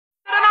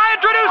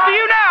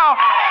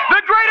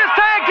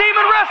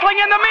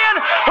Wrestling, and the men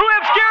who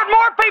have scared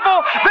more people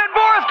than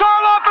Boris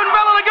Karloff and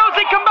Bela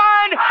Lugosi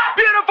combined,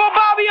 beautiful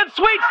Bobby and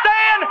Sweet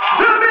Stan,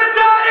 the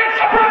Midnight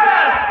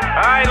Express!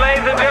 All right,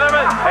 ladies and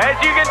gentlemen, as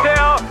you can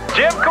tell,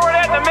 Jim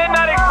Cornette and the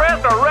Midnight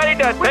Express are ready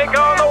to take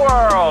on the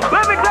world.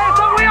 Let me tell you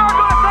something, we are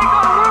going to take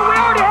on the world. We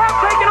already have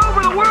taken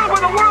over the world.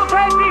 We're the World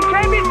Tag Team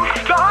Champions,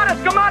 the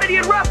hottest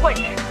commodity in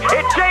wrestling.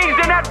 It changed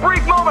in that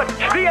brief moment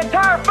the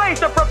entire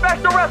face of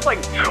professional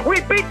wrestling. We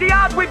beat the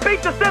odds, we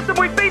beat the system,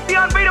 we beat the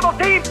unbeatable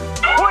team.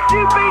 What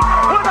you beat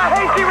was a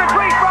hasty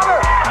retreat, brother.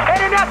 And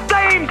in that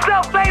same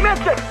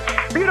instant,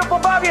 beautiful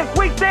Bobby and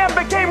Sweet Sam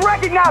became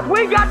recognized.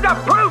 We got the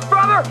proof,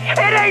 brother.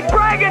 It ain't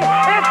bragging,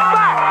 it's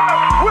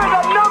fact. We're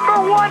the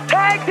 #1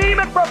 tag team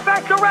in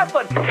professional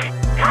wrestling.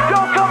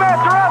 Don't come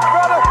after us,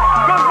 brother,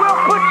 because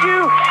we'll put you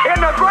in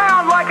the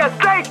ground like a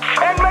stake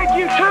and make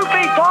you 2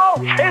 feet tall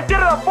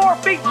instead of the 4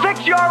 feet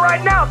 6 you are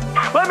right now.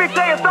 Let me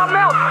tell you something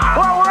else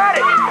while we're at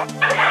it.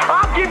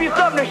 I'll give you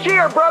something to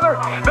share, brother.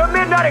 The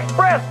Midnight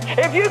Express.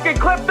 If you can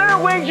clip their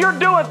wings, you're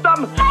doing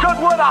something, because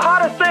we're the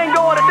hottest thing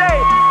going today.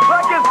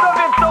 Like it's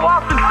been so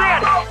often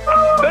said,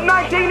 the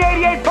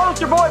 1988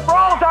 poster boy for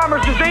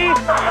Alzheimer's disease,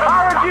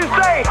 I heard you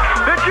say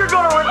that you're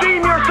going to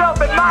redeem yourself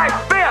at my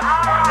expense.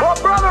 Well,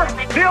 brother,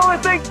 the only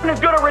thing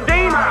that's going to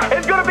redeem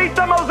is going to be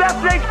some of those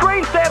SNH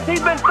green stamps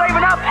he's been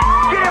saving up.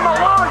 Get him a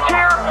lawn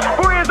chair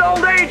for his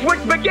old age,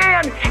 which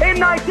began in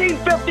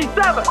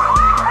 1957.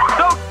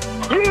 So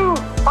you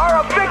are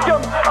a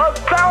victim of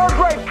sour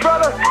grapes,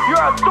 brother.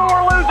 You're a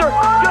sore loser,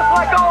 just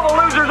like all the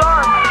losers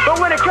are. But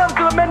when it comes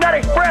to the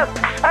Midnight Express,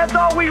 that's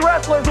all we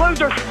wrestlers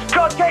losers,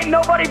 because can't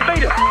nobody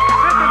beat us.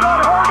 This is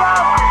unheard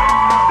of.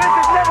 This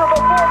has never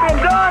before been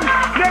done,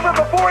 never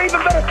before even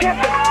been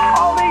attempted.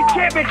 All these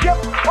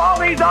championships, all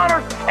these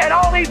honors, and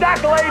all these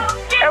accolades,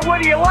 and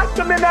whether you like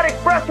the Midnight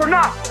Express or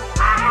not,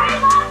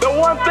 the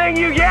one thing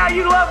you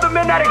love the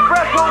Midnight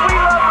Express, well, we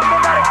love the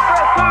Midnight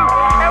Express too,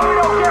 and we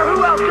don't care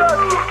who else does,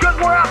 because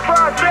we're out for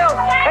ourselves,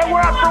 and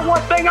we're out for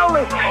one thing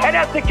only, and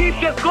that's to keep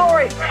this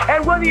glory.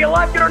 And whether you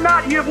like it or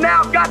not, you've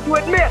now got to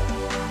admit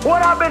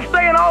what I've been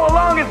saying all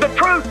along is the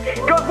truth,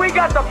 because we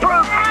got the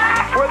proof.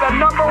 We're the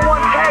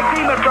 #1 tag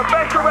team in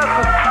professional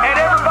wrestling, and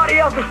everybody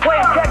else is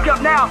playing catch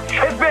up now.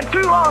 It's been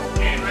too long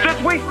since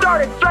we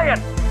started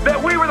saying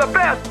that we were the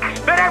best,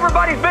 that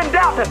everybody's been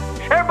doubting.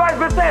 Everybody's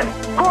been saying,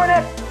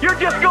 Cornette, you're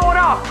just going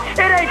off.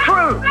 It ain't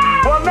true.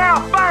 Well,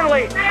 now,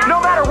 finally, no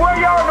matter where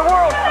you are in the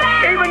world,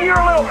 even your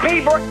little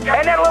P-Brick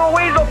and that little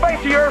weasel face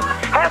of yours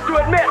has to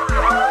admit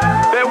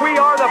that we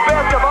are the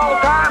best of all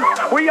time.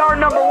 We are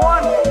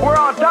 #1. We're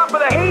on top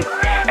of the heap.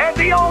 And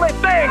the only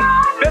thing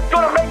that's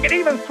going to make it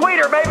even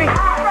sweeter, maybe,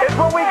 is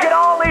when we get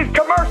all these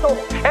commercials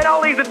and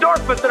all these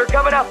endorsements that are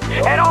coming up.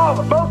 And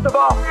most of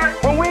all,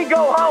 when we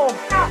go home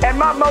and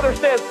my mother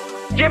says,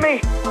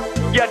 Jimmy,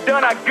 you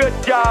done a good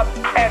job.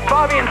 And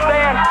Bobby and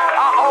Stan,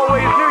 I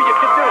always knew you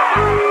could do it.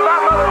 My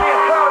mother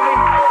being proud of me,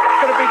 it's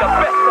going to be the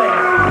best thing.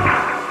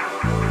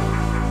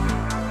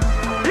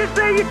 You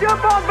see, you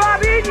jump on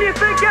Bobby and you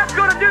think that's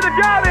going to do the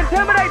job,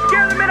 intimidate,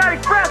 scare the Midnight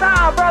Express.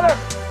 Brother,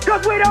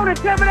 because we don't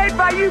intimidate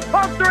by you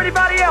punks or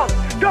anybody else.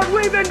 Because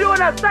we've been doing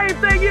the same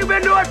thing you've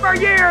been doing for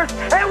years,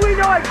 and we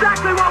know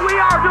exactly what we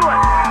are doing.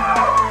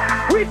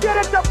 We did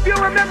it to you.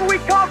 Remember, we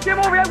called him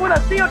over here with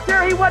a steel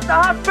chair. He went to the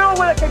hospital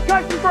with a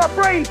concussion for a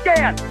brain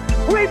scan.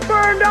 We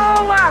burned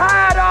all the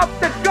hide off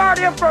that scarred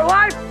him for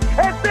life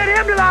and sent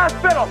him to the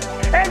hospital.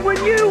 And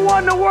when you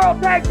won the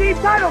World Tag Team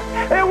titles,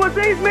 it was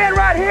these men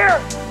right here.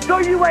 So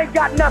you ain't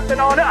got nothing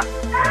on us.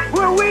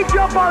 When we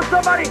jump on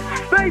somebody,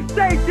 they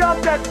say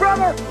jump that,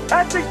 brother.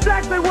 That's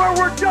exactly where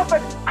we're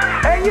jumping.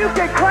 And you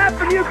can clap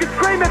and you can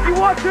scream if you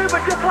want to,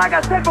 but just like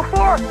I said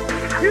before,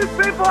 you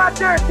people out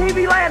there in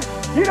TV land,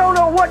 you don't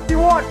know what you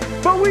want,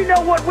 but we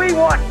know what we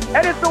want,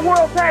 and it's the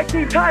World Tag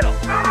Team title.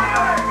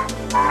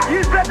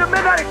 You said the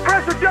Midnight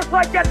Express are just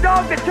like that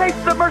dog that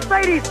chases the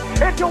Mercedes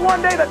until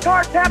one day the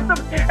car taps them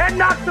and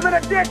knocks them in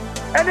a ditch,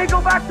 and they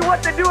go back to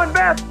what they're doing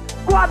best,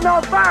 squatting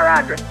on fire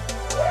hydrants.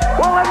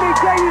 Well, let me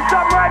tell you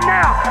something right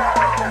now.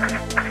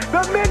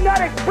 The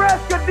Midnight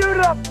Express could do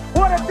to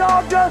what a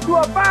dog does to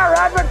a fire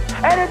hydrant,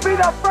 and it'd be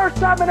the first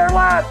time in their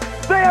lives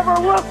they ever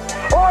looked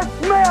or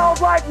smelled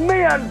like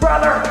men,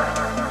 brother.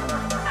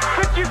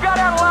 Since you got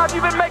out loud,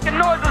 you've been making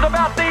noises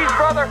about these,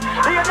 brother.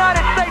 The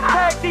United States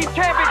Tag Team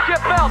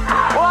Championship belts.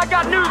 Well, I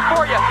got news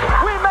for you.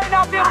 We may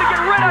not be able to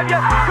get rid of you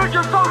because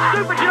you're so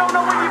stupid you don't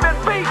know when you've been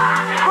beat.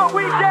 But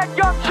we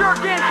dadgum sure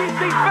can keep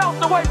these belts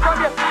away from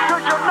you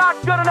because you're not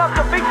good enough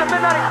to beat the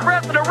Midnight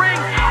Express in the ring,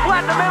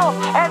 flat in the middle,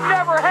 and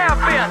never have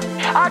been.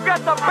 I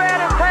got the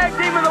baddest tag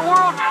team in the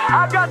world.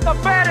 I got the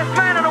baddest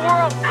man in the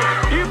world.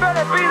 You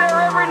better be there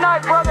every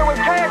night, brother, with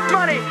cash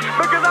money,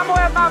 because I'm going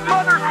to have my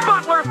mother's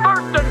butler,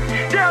 Thurston,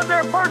 down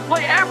there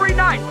personally every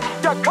night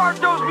to cart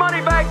those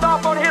money bags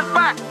off on his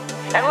back.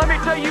 And let me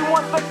tell you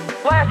one thing,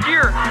 last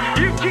year,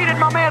 you cheated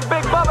my man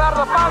Big Bub out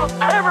of the finals.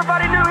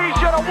 Everybody knew he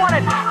should have won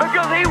it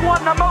because he won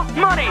the most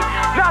money.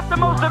 Not the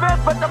most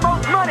events, but the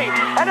most money.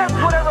 And that's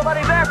what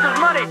everybody's after is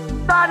money.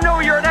 I know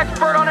you're an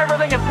expert on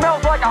everything that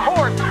smells like a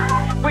horse.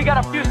 We got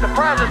a few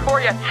surprises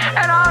for you.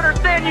 And I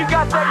understand you got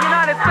got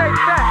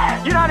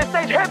that United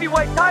States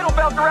heavyweight title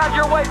belt around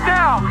your waist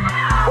now.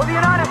 With the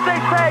United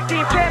States Tag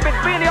Team Champions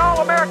being the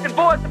All-American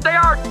boys that they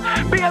are,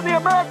 being the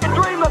American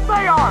dream that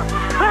they are.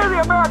 They're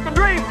the American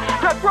dream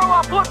to grow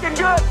up looking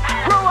good,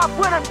 grow up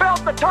winning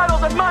belts and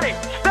titles and money.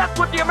 That's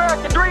what the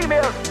American dream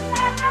is.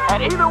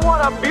 And either one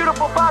of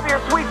beautiful Bobby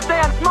or Sweet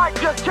Stan might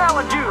just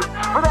challenge you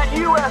for that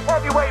U.S.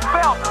 heavyweight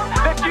belt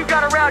that you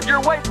got around your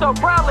waist so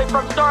proudly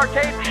from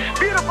Starrcade.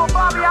 Beautiful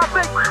Bobby, I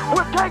think,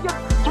 would take it.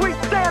 Sweet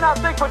Stan, I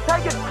think, would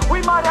take it.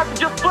 We might have to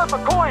just flip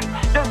a coin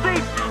to see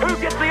who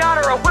gets the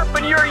honor of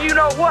whipping your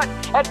you-know-what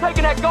and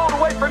taking that gold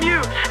away from you.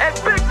 And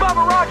Big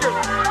Bubba Rogers,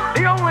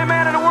 the only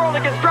man in the world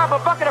that can strap a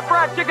bucket of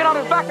fried chicken on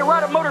his back and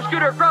ride a motor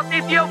scooter across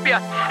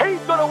Ethiopia,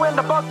 he's going to win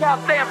the Buckhouse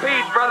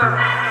Stampede,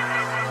 brother.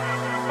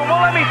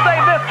 Well, let me say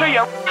this to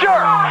you.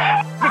 Sure,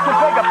 you can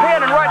take a pen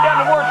and write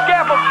down the word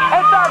scaffold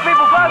and start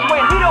people's lives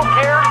away, and he don't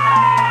care.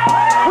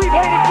 We've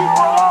hated you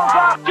for a long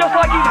time, just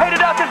like you've hated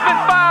us. It's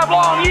been 5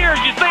 long years,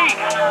 you see.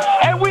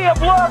 And we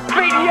have loved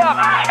beating you up,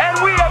 and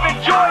we have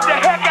enjoyed the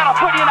heck out of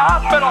putting you in the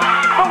hospital,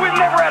 but we've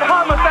never had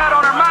homicide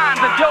on our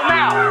minds until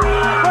now.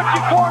 But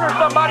you corner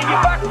somebody, you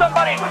back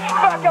somebody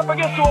back up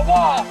against a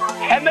wall,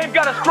 and they've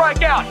got to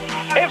strike out.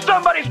 If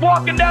somebody's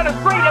walking down the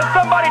street and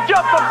somebody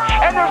jumps them,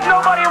 and there's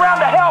nobody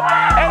around to help,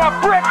 and a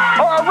brick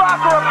or a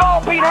rock or a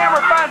ball-peen hammer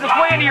finds its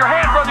way into your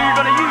hand, brother, you're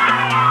going to use it,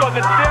 because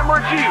it's them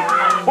or it's you.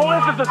 Well,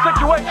 this is the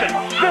situation.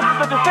 This is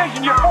the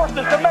decision you're forced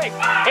to make.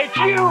 It's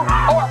you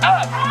or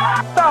us.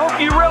 I hope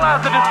you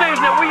realize the decision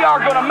that we are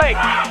going to make.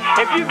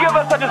 If you give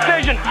us a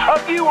decision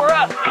of you or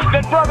us,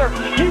 then, brother,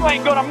 you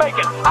ain't going to make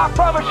it. I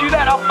promise you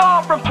that. A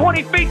fall from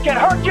 20 feet can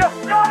hurt you.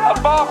 A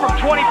fall from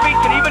 20 feet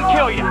can even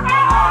kill you.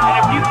 And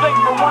if you think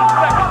for 1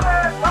 second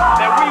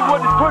that we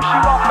wouldn't push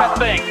you off that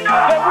thing,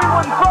 that we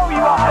wouldn't throw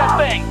you off that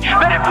thing,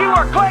 that if you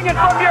were clinging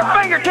from your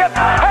fingertips,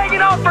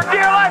 hanging on for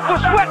dear life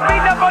with sweat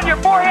beating up on your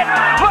forehead,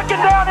 looking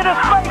down into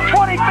space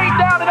 20 feet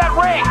down to that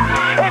ring,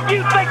 if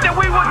you think that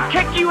we wouldn't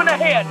kick you in the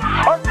head,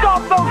 or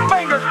stomp those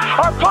fingers,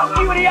 or poke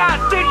you in the eye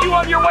and send you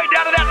on your way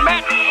down to that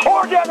mat,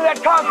 or down to that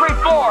concrete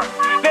floor,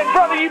 then,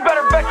 brother, you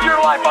better bet your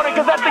life on it,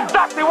 because that's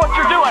exactly what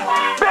you're doing.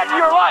 Bet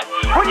your life.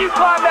 When you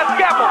climb that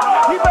scaffold,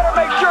 you better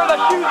make sure the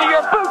shoes of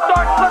your boots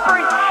aren't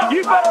slippery.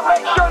 You better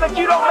make sure that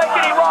you don't make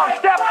any wrong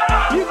steps.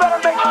 You better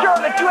make sure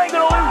that you ain't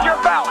going to lose your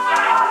balance.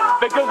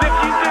 Because if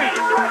you do,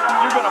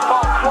 you're going to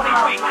fall 20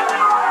 feet.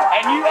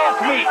 And you ask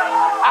me,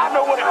 I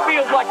know what it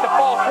feels like to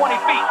fall 20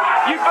 feet.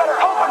 You better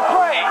hope and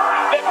pray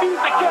that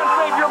music can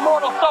save your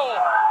mortal soul,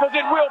 because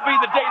it will be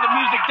the day the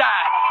music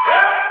dies.